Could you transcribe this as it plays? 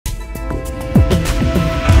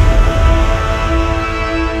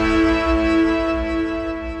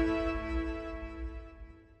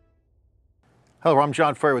Hello, I'm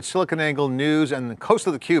John Furrier with SiliconANGLE News and the host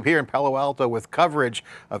of theCUBE here in Palo Alto with coverage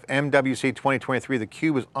of MWC 2023.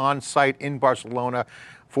 theCUBE is on site in Barcelona,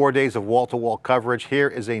 4 days of wall-to-wall coverage. Here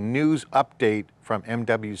is a news update from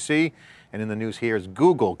MWC. And in the news here is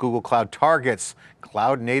Google. Google Cloud targets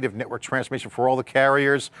cloud native network transformation for all the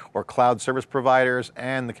carriers or cloud service providers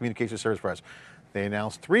and the communication service providers. They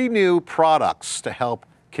announced 3 new products to help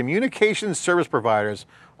communication service providers,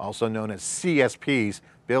 also known as CSPs,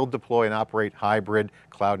 build, deploy, and operate hybrid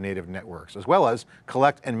cloud native networks, as well as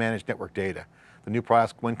collect and manage network data. The new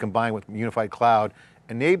products, when combined with unified cloud,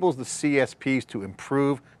 enables the CSPs to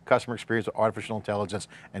improve customer experience with artificial intelligence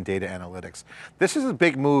and data analytics. This is a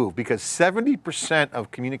big move because 70%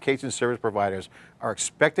 of communication service providers are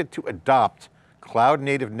expected to adopt cloud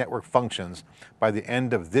native network functions by the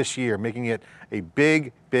end of this year, making it a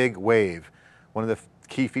big, big wave. One of the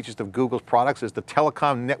key features of Google's products is the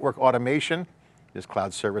telecom network automation. This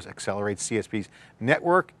cloud service accelerates CSP's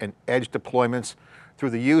network and edge deployments through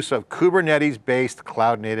the use of Kubernetes-based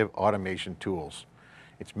cloud-native automation tools.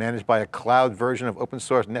 It's managed by a cloud version of open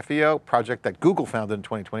source Nefio, project that Google founded in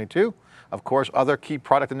 2022. Of course, other key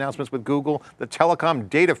product announcements with Google, the Telecom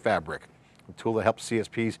Data Fabric, a tool that helps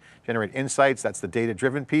CSPs generate insights, that's the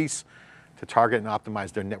data-driven piece, to target and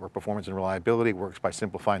optimize their network performance and reliability. Works by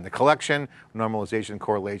simplifying the collection, normalization,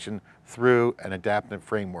 correlation through an adaptive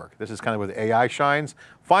framework. This is kind of where the AI shines.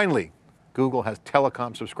 Finally, Google has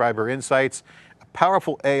Telecom Subscriber Insights, a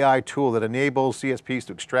powerful AI tool that enables CSPs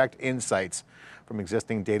to extract insights from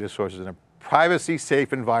existing data sources in a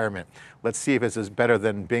privacy-safe environment. Let's see if this is better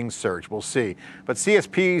than Bing search, we'll see. But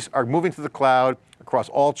CSPs are moving to the cloud across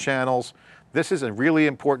all channels. This is a really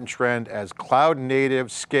important trend as cloud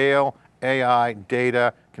native scale, AI,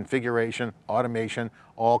 data, configuration, automation,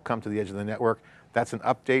 all come to the edge of the network. That's an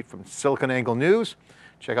update from SiliconANGLE News.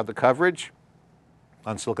 Check out the coverage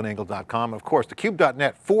on siliconangle.com. Of course,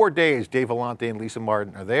 theCUBE.net, 4 days. Dave Vellante and Lisa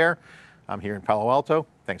Martin are there. I'm here in Palo Alto.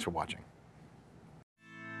 Thanks for watching.